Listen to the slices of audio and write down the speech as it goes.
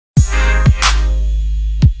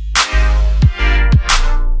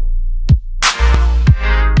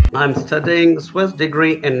I'm studying Swiss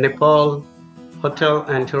degree in Nepal, hotel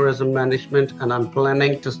and tourism management, and I'm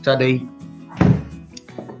planning to study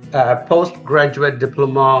postgraduate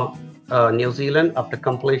diploma New Zealand after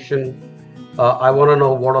completion. I want to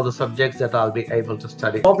know what are the subjects that I'll be able to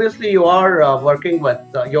study. Obviously, you are working with,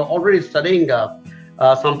 you're already studying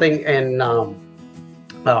something in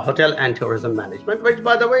hotel and tourism management, which,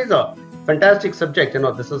 by the way, is a fantastic subject.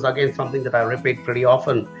 This is again something that I repeat pretty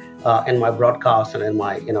often in my broadcasts and in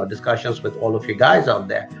my discussions with all of you guys out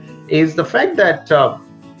there. Is the fact that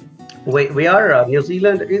we are New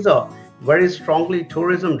Zealand is a very strongly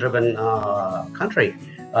tourism driven country.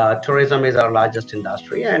 Tourism is our largest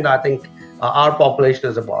industry, and I think our population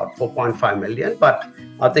is about 4.5 million, but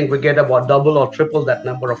I think we get about double or triple that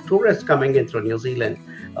number of tourists coming in through New Zealand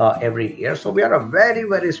every year. So we are a very,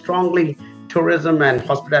 very strongly tourism and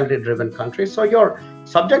hospitality driven country. So your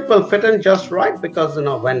subject will fit in just right, because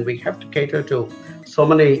when we have to cater to so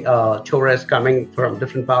many tourists coming from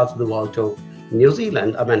different parts of the world to New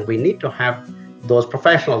Zealand, I mean, we need to have those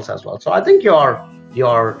professionals as well. So I think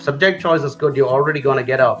your subject choice is good. You're already going to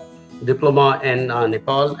get a diploma in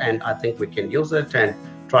Nepal, and I think we can use it and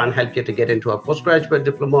try and help you to get into a postgraduate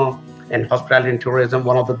diploma in hospitality and tourism.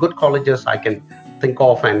 One of the good colleges I can think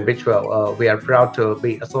of, and which we are proud to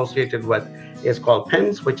be associated with, is called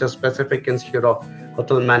PIMS, which is Pacific Institute of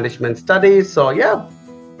Hotel Management Studies. So yeah,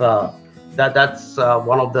 that's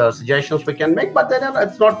one of the suggestions we can make. But then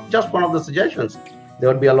it's not just one of the suggestions. There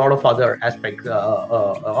would be a lot of other aspects,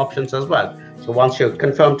 options as well. So once you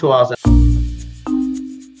confirm to us